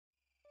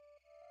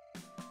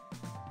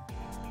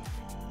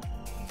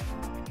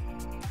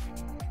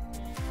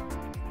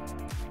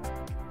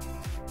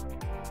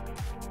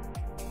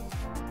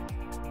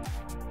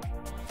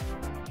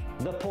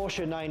The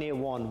Porsche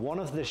 981, one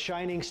of the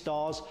shining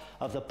stars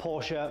of the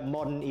Porsche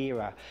modern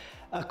era.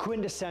 A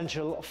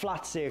quintessential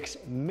flat-six,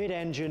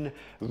 mid-engine,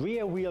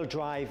 rear-wheel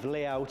drive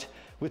layout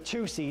with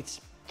 2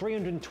 seats,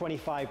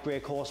 325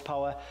 brake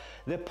horsepower.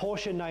 The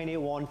Porsche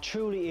 981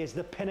 truly is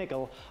the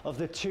pinnacle of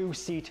the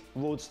 2-seat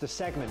roadster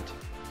segment.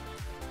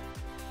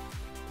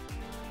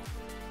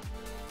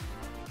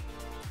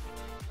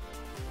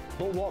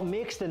 But what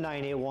makes the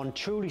 981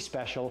 truly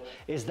special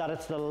is that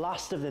it's the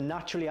last of the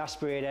naturally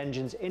aspirated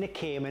engines in a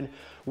Cayman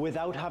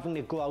without having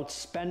to go out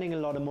spending a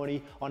lot of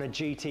money on a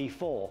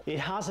GT4. It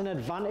has an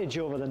advantage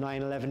over the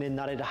 911 in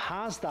that it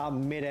has that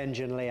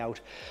mid-engine layout,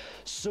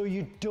 so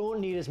you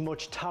don't need as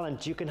much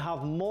talent. You can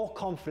have more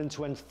confidence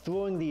when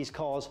throwing these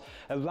cars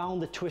around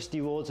the twisty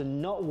roads and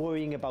not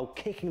worrying about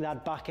kicking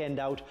that back end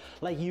out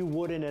like you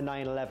would in a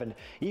 911.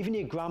 Even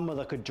your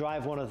grandmother could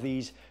drive one of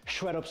these,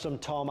 shred up some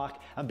tarmac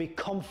and be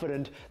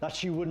confident that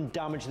she wouldn't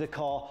damage the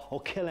car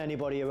or kill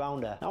anybody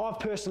around her. Now, I've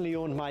personally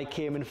owned my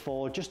Cayman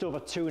for just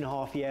over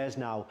 2.5 years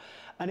now,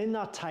 and in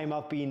that time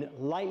I've been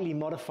lightly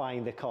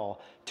modifying the car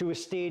to a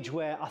stage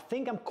where I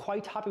think I'm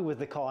quite happy with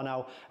the car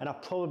now, and I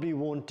probably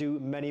won't do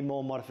many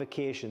more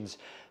modifications.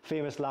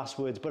 Famous last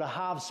words, but I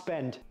have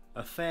spent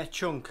a fair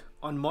chunk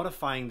on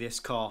modifying this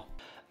car.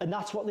 And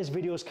that's what this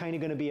video is kind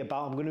of going to be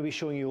about. I'm going to be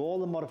showing you all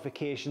the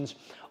modifications,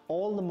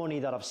 all the money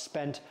that I've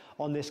spent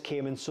on this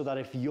Cayman, so that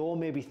if you're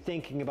maybe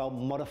thinking about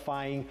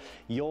modifying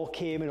your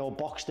Cayman or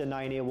Boxster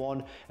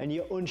 981 and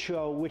you're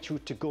unsure which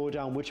route to go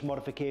down, which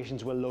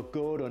modifications will look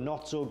good or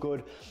not so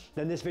good,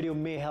 then this video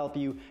may help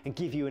you and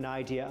give you an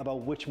idea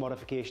about which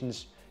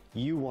modifications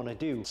you want to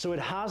do. So it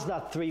has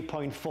that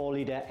 3.4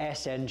 litre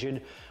S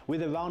engine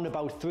with around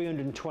about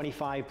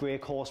 325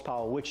 brake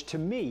horsepower, which to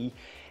me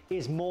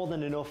is more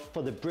than enough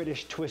for the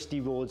British twisty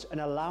roads and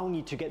allowing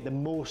you to get the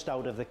most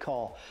out of the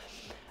car.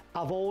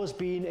 I've always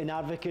been an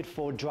advocate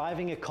for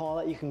driving a car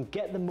that you can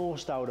get the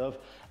most out of,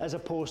 as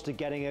opposed to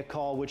getting a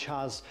car which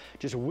has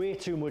just way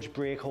too much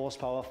brake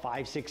horsepower,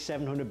 500, 600,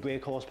 700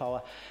 brake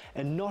horsepower,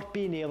 and not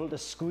being able to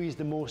squeeze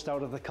the most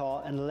out of the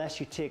car unless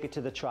you take it to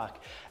the track.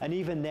 And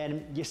even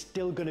then, you're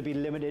still going to be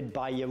limited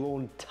by your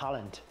own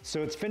talent.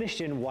 So it's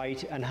finished in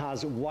white and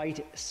has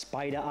white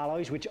spider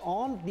alloys, which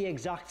aren't the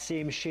exact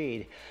same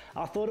shade.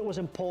 I thought it was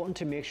important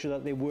to make sure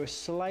that they were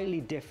slightly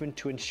different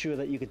to ensure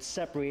that you could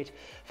separate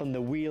from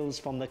the wheels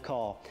from the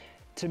car.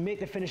 To make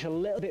the finish a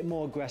little bit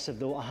more aggressive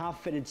though, I have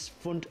fitted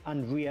front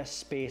and rear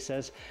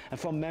spacers, and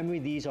from memory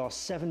these are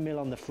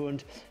 7mm on the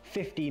front,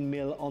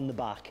 15mm on the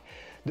back.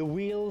 The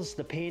wheels,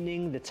 the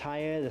painting, the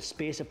tyre, the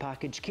spacer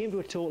package came to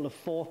a total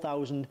of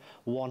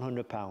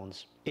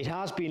 £4,100. It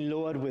has been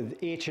lowered with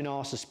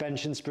H&R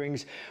suspension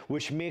springs,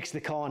 which makes the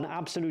car an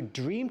absolute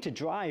dream to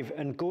drive,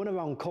 and going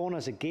around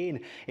corners again,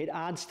 it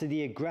adds to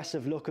the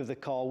aggressive look of the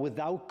car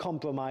without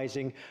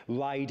compromising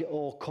ride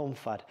or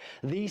comfort.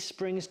 These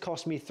springs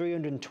cost me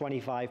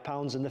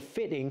 £325 and the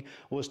fitting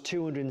was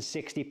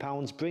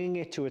 £260, bringing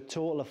it to a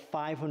total of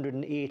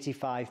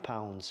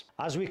 £585.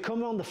 As we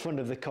come around the front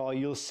of the car,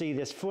 you'll see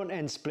this front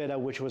end splitter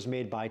which was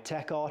made by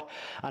Tech Art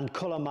and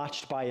colour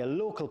matched by a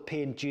local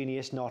paint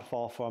genius not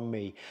far from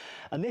me.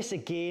 And this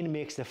again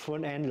makes the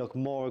front end look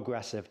more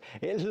aggressive.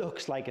 It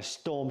looks like a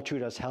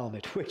Stormtrooper's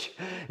helmet, which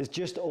is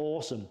just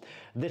awesome.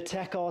 The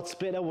Tech Art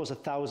splitter was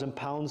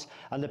 £1,000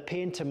 and the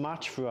paint to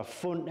match for a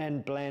front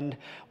end blend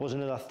was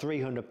another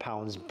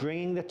 £300,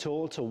 bringing the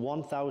total to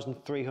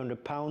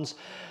 £1,300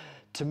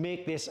 to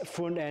make this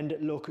front end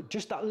look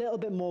just that little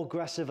bit more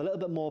aggressive, a little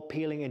bit more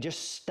appealing, and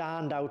just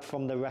stand out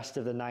from the rest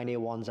of the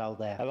 981s out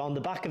there. Around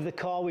the back of the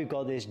car we've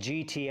got this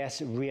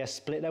GTS rear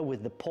splitter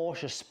with the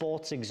Porsche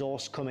Sports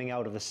exhaust coming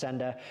out of the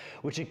centre,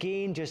 which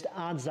again just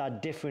adds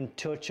that different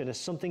touch and is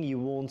something you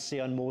won't see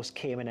on most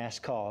Cayman-S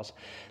cars.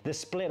 The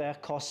splitter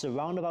costs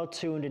around about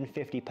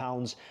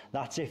 £250,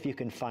 that's if you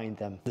can find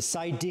them. The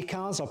side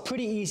decals are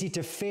pretty easy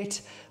to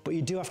fit, but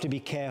you do have to be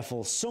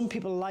careful. Some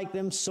people like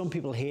them, some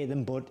people hate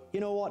them, but you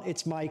know what,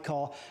 it's my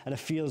car and it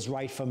feels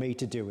right for me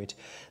to do it.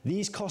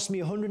 These cost me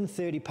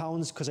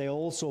 £130 because I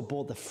also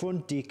bought the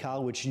front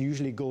decal, which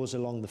usually goes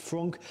along the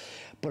front,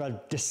 but I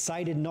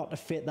decided not to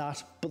fit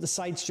that. But the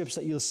side strips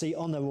that you'll see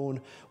on their own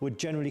would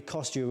generally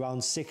cost you around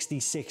 £60,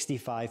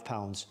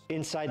 £65.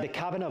 Inside the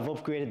cabin I've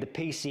upgraded the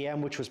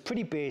PCM, which was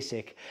pretty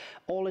basic.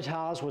 All it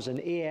has was an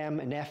AM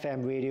and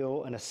FM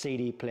radio and a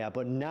CD player,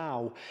 but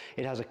now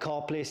it has a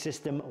CarPlay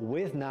system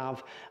with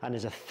nav and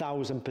is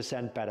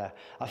 1000% better.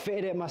 I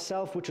fitted it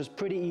myself, which was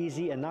pretty easy,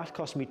 and that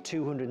cost me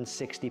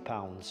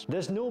 £260.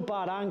 There's no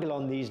bad angle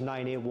on these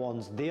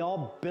 981s. They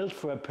are built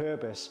for a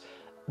purpose.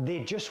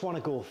 They just want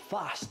to go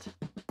fast.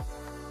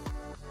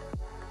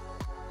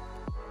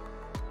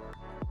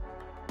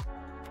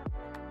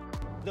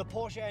 The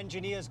Porsche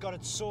engineers got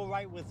it so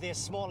right with their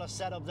smaller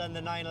setup than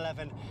the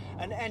 911,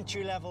 an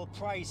entry-level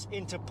price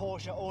into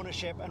Porsche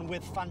ownership and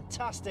with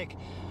fantastic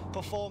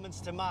performance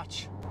to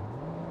match.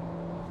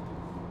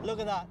 Look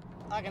at that,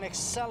 I can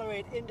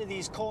accelerate into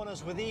these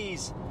corners with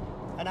ease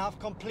and have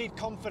complete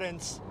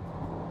confidence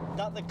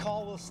that the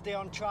car will stay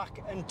on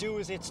track and do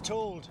as it's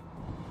told.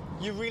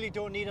 You really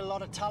don't need a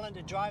lot of talent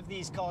to drive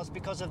these cars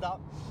because of that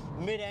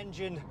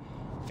mid-engine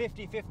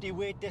 50-50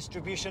 weight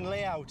distribution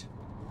layout.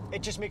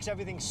 It just makes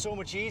everything so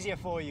much easier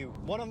for you.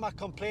 One of my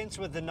complaints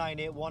with the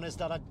 981 is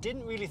that I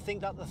didn't really think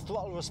that the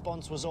throttle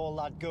response was all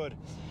that good.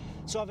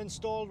 So I've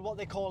installed what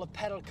they call a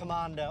pedal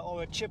commander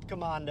or a chip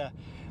commander,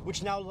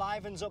 which now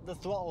livens up the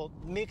throttle,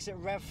 makes it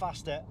rev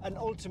faster, and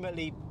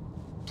ultimately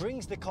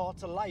brings the car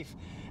to life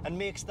and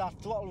makes that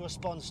throttle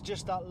response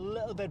just that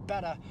little bit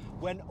better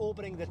when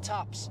opening the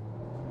taps.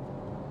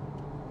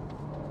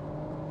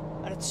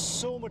 And it's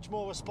so much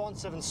more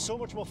responsive and so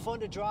much more fun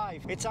to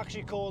drive. It's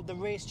actually called the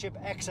Race Chip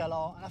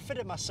XLR, and I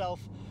fitted myself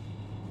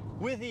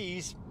with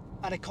ease,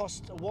 and it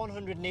cost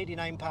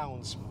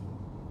 £189.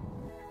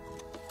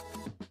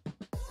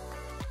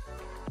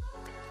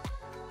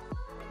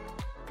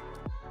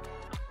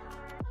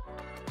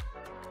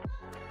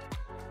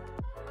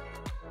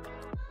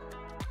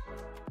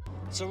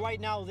 So right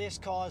now this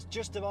car is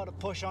just about to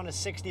push on to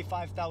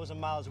 65,000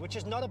 miles, which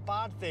is not a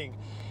bad thing.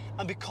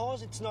 And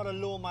because it's not a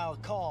low mile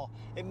car,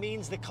 it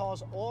means the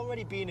car's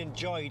already been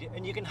enjoyed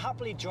and you can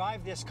happily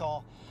drive this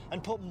car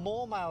and put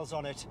more miles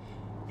on it.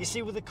 You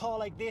see, with a car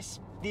like this,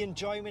 the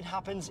enjoyment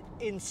happens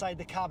inside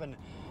the cabin,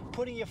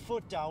 putting your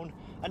foot down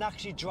and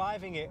actually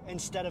driving it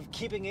instead of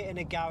keeping it in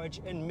a garage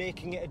and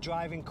making it a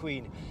driving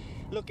queen.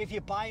 Look, if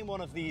you're buying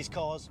one of these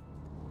cars,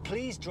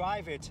 please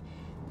drive it.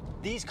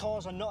 These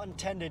cars are not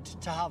intended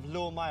to have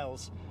low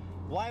miles.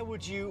 Why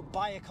would you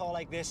buy a car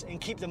like this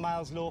and keep the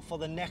miles low for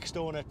the next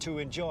owner to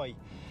enjoy?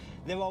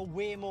 There are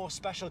way more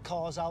special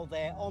cars out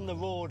there on the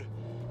road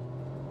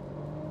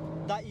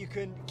that you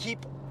can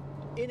keep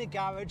in a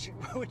garage,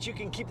 which you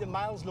can keep the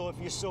miles low if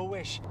you so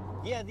wish.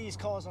 Yeah, these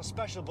cars are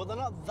special, but they're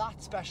not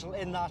that special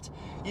in that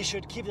you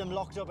should keep them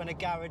locked up in a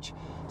garage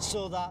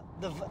so that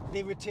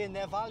they retain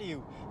their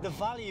value. The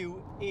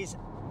value is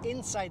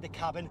inside the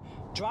cabin,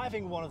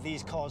 driving one of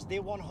these cars. They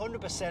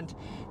 100%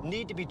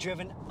 need to be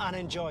driven and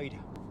enjoyed.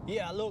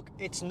 Yeah, look,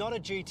 it's not a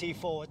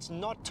GT4, it's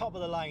not top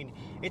of the line,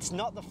 it's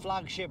not the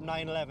flagship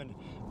 911,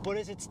 but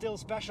is it still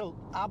special?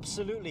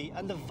 Absolutely,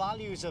 and the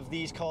values of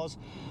these cars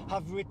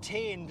have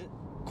retained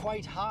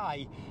quite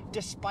high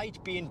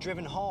despite being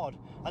driven hard,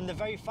 and the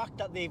very fact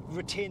that they've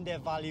retained their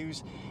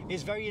values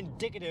is very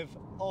indicative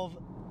of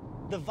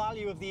the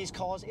value of these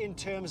cars in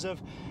terms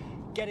of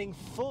getting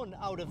fun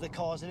out of the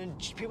cars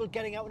and people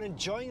getting out and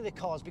enjoying the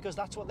cars, because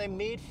that's what they're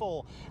made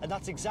for and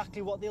that's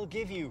exactly what they'll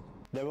give you.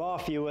 There are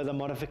a few other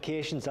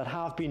modifications that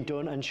have been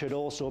done and should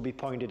also be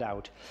pointed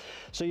out.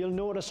 So you'll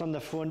notice on the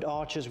front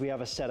arches we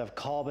have a set of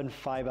carbon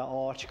fibre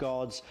arch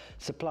guards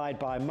supplied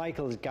by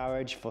Michael's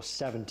Garage for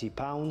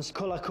 £70,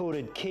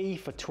 colour-coded key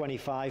for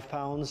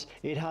 £25.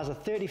 It has a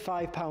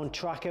 £35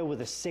 tracker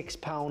with a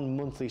 £6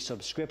 monthly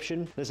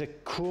subscription. There's a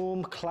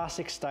chrome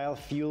classic style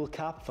fuel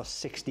cap for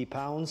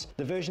 £60.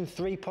 The version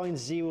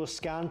 3.0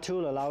 scan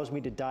tool allows me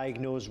to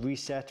diagnose,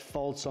 reset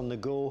faults on the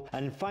go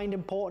and find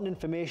important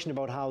information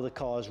about how the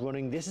car is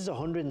running. This is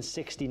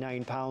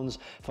 £169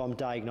 from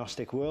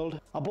Diagnostic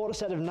World. I bought a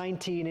set of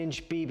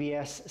 19-inch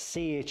BBS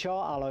CHR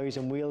alloys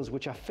and wheels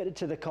which I fitted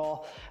to the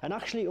car and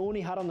actually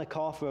only had on the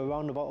car for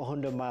around about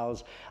 100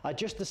 miles. I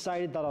just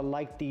decided that I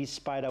liked these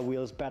Spider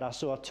wheels better,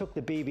 so I took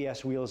the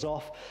BBS wheels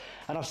off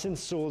and I've since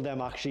sold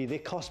them. Actually, they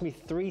cost me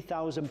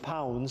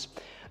 £3,000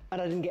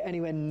 and I didn't get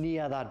anywhere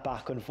near that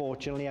back,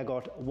 unfortunately. I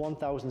got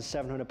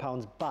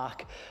 £1,700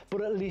 back,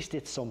 but at least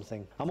it's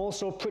something. I'm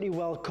also pretty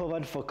well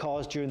covered for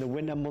cars during the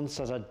winter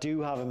months, as I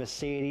do have a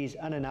Mercedes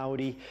and an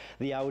Audi.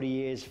 The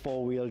Audi is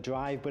four-wheel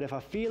drive, but if I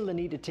feel the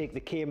need to take the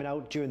Cayman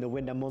out during the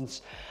winter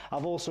months,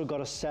 I've also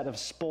got a set of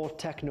Sport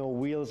Techno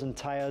wheels and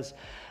tyres,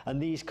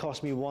 and these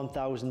cost me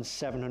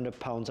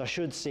 £1,700. I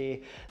should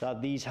say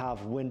that these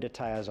have winter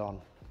tyres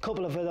on.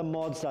 Couple of other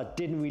mods that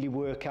didn't really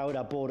work out.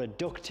 I bought a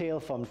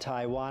ducktail from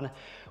Taiwan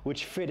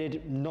which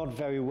fitted not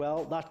very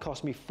well. That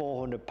cost me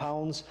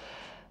 £400.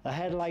 A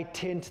headlight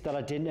tint that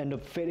I didn't end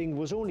up fitting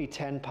was only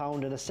 £10,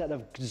 and a set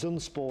of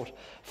Zunsport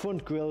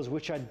front grills,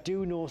 which I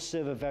do know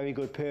serve a very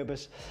good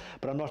purpose,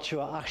 but I'm not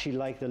sure I actually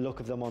like the look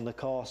of them on the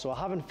car, so I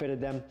haven't fitted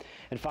them.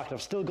 In fact,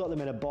 I've still got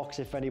them in a box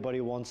if anybody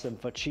wants them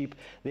for cheap.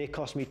 They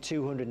cost me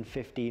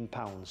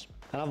 £215.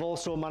 And I've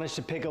also managed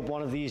to pick up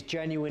one of these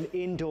genuine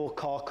indoor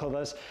car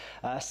covers.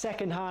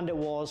 Second hand it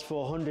was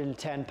for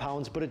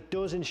 £110, but it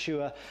does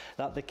ensure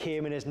that the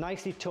Cayman is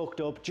nicely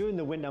tucked up during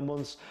the winter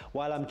months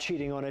while I'm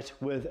cheating on it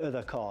with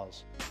other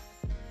cars.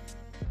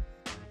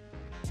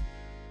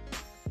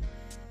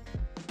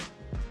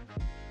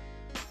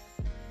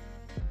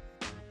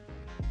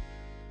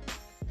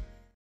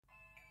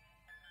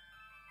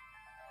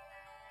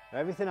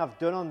 Everything I've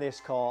done on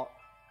this car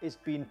is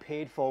being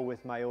paid for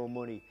with my own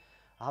money.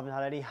 I haven't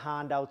had any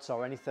handouts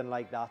or anything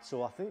like that,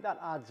 so I think that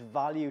adds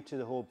value to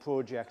the whole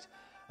project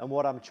and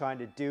what I'm trying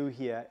to do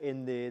here,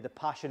 in the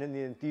passion and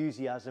the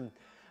enthusiasm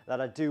that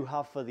I do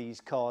have for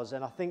these cars.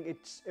 And I think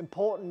it's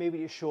important maybe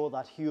to show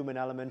that human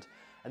element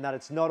and that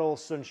it's not all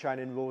sunshine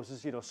and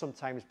roses. You know,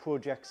 sometimes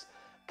projects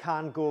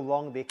can go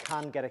wrong, they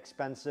can get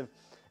expensive,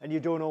 and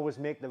you don't always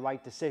make the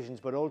right decisions,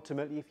 but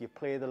ultimately if you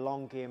play the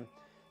long game,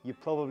 you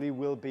probably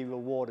will be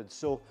rewarded.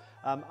 So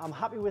I'm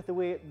happy with the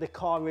way the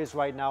car is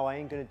right now. I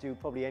ain't going to do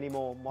probably any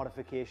more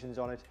modifications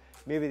on it,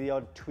 maybe the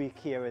odd tweak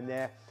here and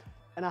there.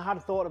 And I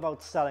had thought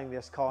about selling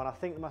this car, and I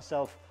think to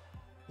myself,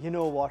 you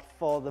know what,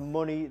 for the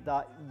money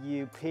that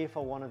you pay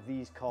for one of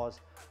these cars,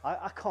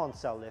 I can't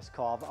sell this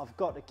car. I've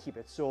got to keep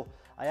it. So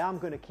I am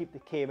going to keep the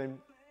Cayman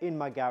in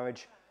my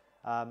garage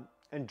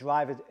and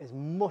drive it as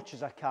much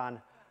as I can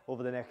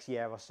over the next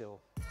year or so.